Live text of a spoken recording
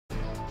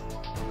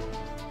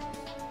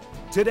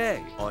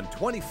Today on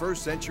 21st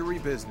Century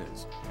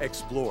Business,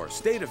 explore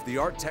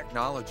state-of-the-art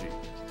technology,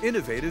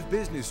 innovative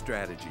business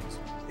strategies,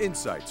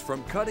 insights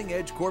from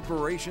cutting-edge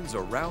corporations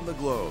around the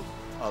globe,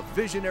 a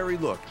visionary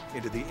look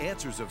into the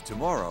answers of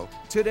tomorrow,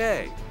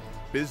 today.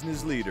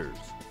 Business leaders,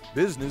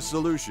 business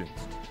solutions,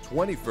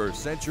 21st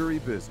Century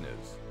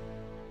Business.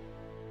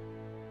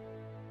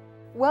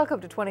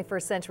 Welcome to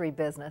 21st Century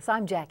Business.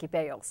 I'm Jackie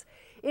Bales.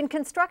 In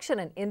construction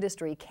and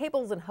industry,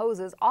 cables and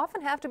hoses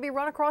often have to be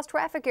run across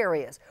traffic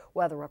areas,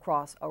 whether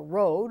across a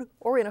road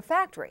or in a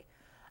factory.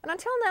 And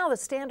until now, the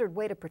standard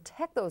way to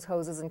protect those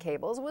hoses and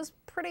cables was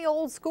pretty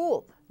old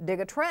school. Dig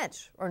a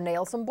trench or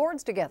nail some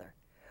boards together.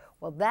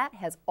 Well, that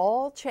has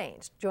all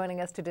changed.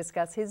 Joining us to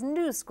discuss his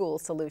new school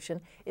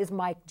solution is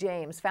Mike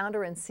James,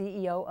 founder and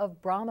CEO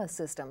of Brahman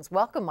Systems.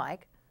 Welcome,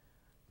 Mike.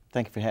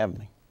 Thank you for having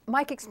me.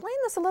 Mike, explain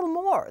this a little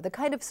more, the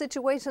kind of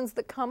situations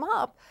that come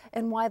up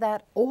and why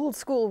that old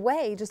school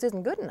way just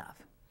isn't good enough.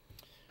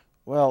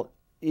 Well,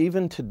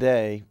 even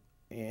today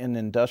in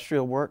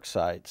industrial work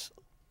sites,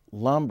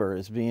 lumber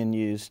is being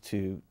used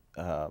to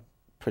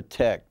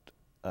protect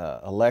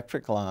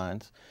electric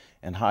lines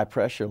and high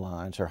pressure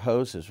lines or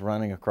hoses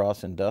running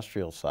across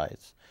industrial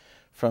sites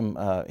from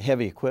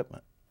heavy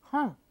equipment.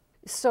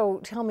 So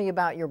tell me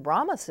about your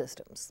Brahman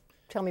Systems.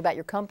 Tell me about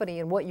your company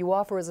and what you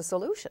offer as a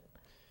solution.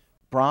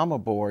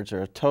 Brahman boards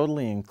are a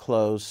totally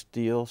enclosed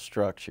steel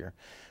structure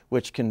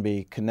which can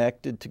be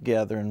connected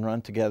together and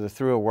run together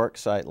through a work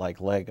site like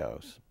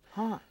Legos,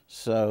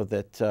 so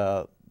that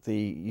the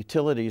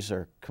utilities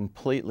are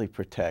completely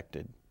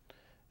protected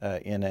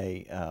in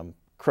a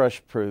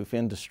crush-proof,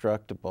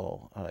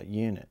 indestructible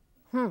unit.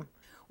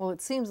 Well,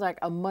 it seems like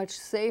a much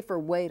safer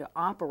way to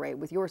operate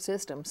with your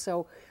system.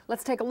 So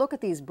let's take a look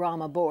at these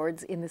Brahman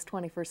boards in this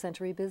 21st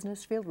Century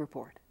Business Field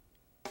Report.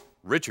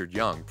 Richard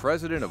Young,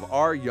 president of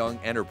R. Young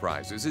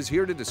Enterprises, is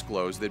here to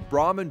disclose that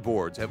Brahman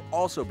boards have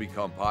also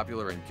become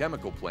popular in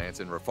chemical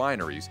plants and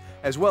refineries,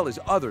 as well as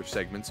other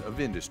segments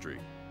of industry.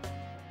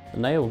 The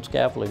nailed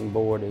scaffolding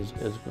board is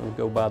going to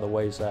go by the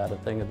wayside, a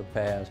thing of the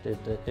past.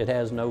 It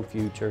has no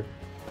future.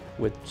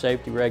 With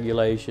safety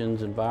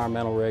regulations,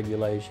 environmental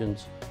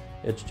regulations,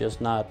 it's just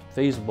not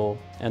feasible.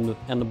 And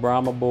the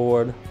Brahman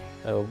board,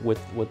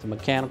 with the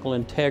mechanical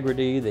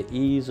integrity, the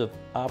ease of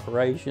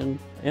operation,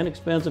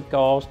 inexpensive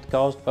cost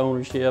of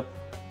ownership,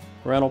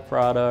 rental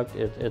product,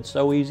 it's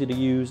so easy to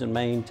use and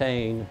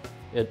maintain.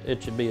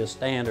 It should be a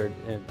standard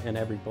in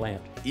every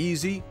plant.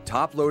 Easy,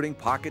 top-loading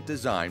pocket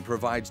design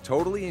provides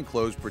totally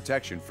enclosed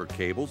protection for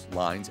cables,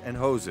 lines, and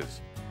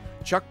hoses.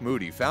 Chuck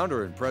Moody,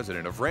 founder and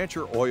president of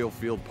Rancher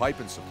Oilfield Pipe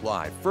and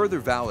Supply,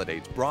 further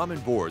validates Brahman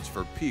boards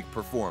for peak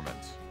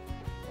performance.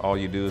 All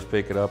you do is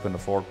pick it up in the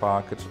fork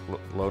pockets,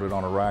 load it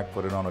on a rack,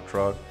 put it on a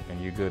truck, and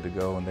you're good to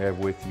go. And they're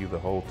with you the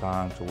whole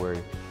time, to where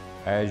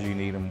as you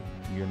need them,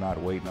 you're not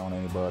waiting on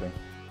anybody.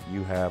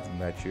 You have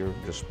them at your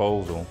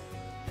disposal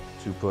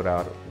to put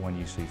out when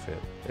you see fit.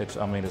 It's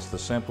the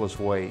simplest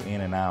way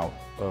in and out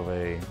of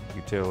a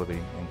utility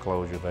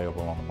enclosure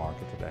available on the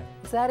market today.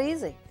 It's that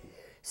easy.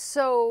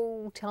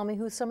 So tell me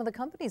who some of the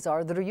companies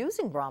are that are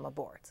using Brahman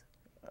boards.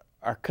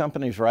 Our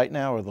companies right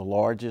now are the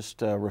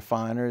largest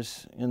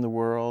refiners in the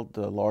world,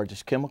 the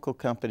largest chemical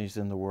companies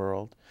in the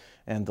world,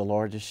 and the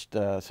largest,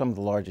 some of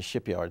the largest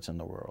shipyards in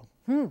the world.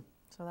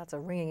 So that's a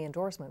ringing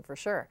endorsement for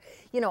sure.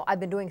 You know, I've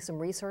been doing some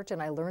research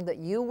and I learned that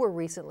you were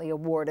recently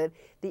awarded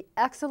the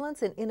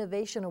Excellence in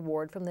Innovation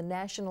Award from the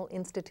National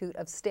Institute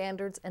of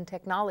Standards and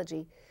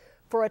Technology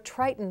for a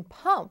Triton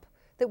pump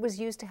that was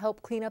used to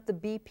help clean up the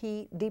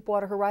BP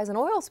Deepwater Horizon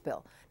oil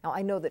spill. Now,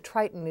 I know that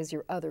Triton is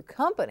your other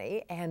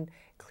company, and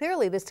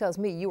clearly this tells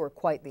me you are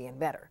quite the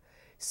inventor.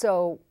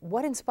 So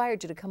what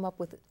inspired you to come up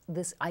with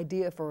this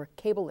idea for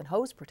cable and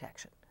hose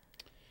protection?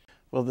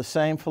 Well, the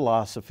same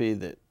philosophy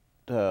that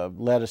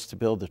led us to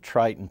build the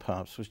Triton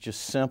pumps was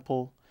just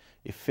simple,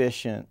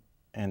 efficient,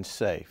 and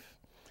safe.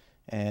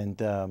 And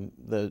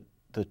the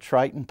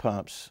Triton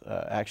pumps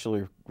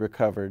actually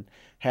recovered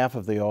half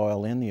of the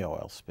oil in the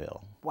oil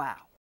spill. Wow.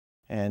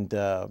 And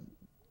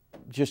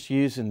just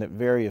using that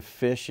very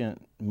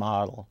efficient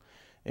model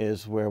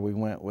is where we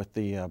went with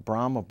the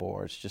Brahman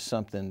boards, just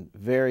something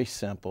very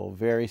simple,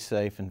 very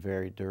safe, and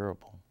very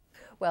durable.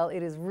 Well,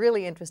 it is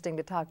really interesting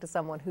to talk to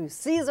someone who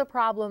sees a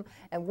problem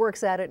and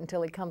works at it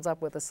until he comes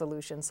up with a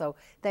solution. So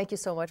thank you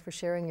so much for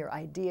sharing your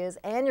ideas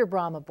and your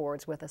Brahman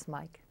boards with us,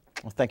 Mike.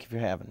 Well, thank you for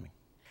having me.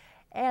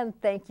 And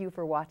thank you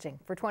for watching.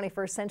 For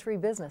 21st Century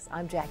Business,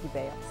 I'm Jackie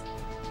Bales.